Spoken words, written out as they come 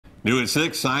New at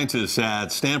 6, scientists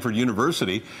at Stanford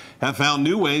University have found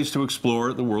new ways to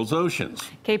explore the world's oceans.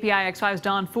 KPIX 5's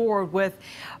Don Ford with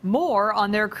more on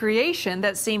their creation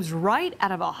that seems right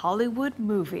out of a Hollywood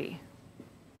movie.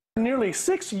 Nearly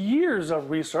 6 years of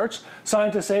research,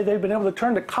 scientists say they've been able to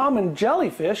turn the common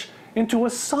jellyfish into a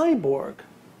cyborg.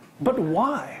 But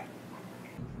why?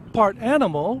 Part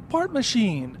animal, part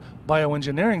machine.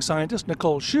 Bioengineering scientist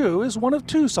Nicole Hsu is one of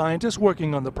 2 scientists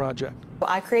working on the project.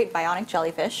 I create bionic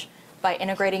jellyfish by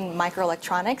integrating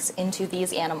microelectronics into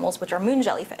these animals, which are moon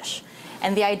jellyfish.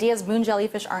 And the idea is moon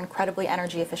jellyfish are incredibly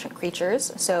energy efficient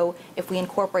creatures, so if we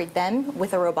incorporate them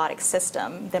with a robotic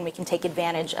system, then we can take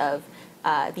advantage of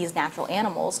these natural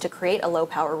animals to create a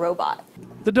low-power robot.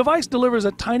 The device delivers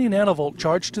a tiny nanovolt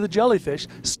charge to the jellyfish,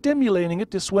 stimulating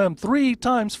it to swim 3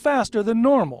 times faster than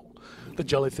normal. The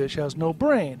jellyfish has no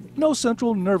brain, no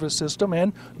central nervous system,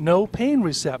 and no pain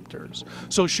receptors.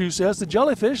 So Hsu says the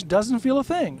jellyfish doesn't feel a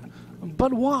thing.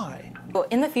 But why? Well,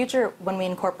 in the future, when we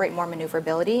incorporate more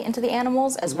maneuverability into the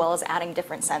animals, as well as adding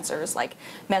different sensors like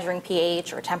measuring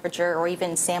pH or temperature or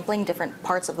even sampling different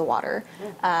parts of the water,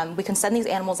 we can send these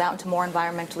animals out into more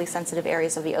environmentally sensitive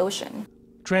areas of the ocean.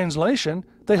 Translation,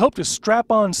 they hope to strap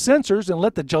on sensors and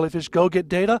let the jellyfish go get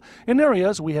data in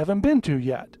areas we haven't been to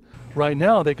yet. Right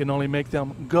now, they can only make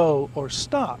them go or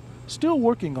stop, still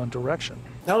working on direction.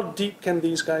 How deep can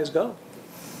these guys go?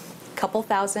 Couple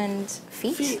thousand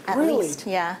feet at really? least.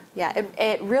 Yeah.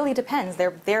 It really depends.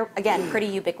 They're again pretty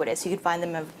ubiquitous. You could find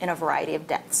them in a variety of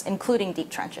depths, including deep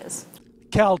trenches.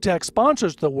 Caltech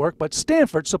sponsors the work, but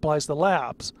Stanford supplies the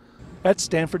labs. At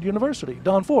Stanford University,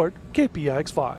 Don Ford, KPIX 5.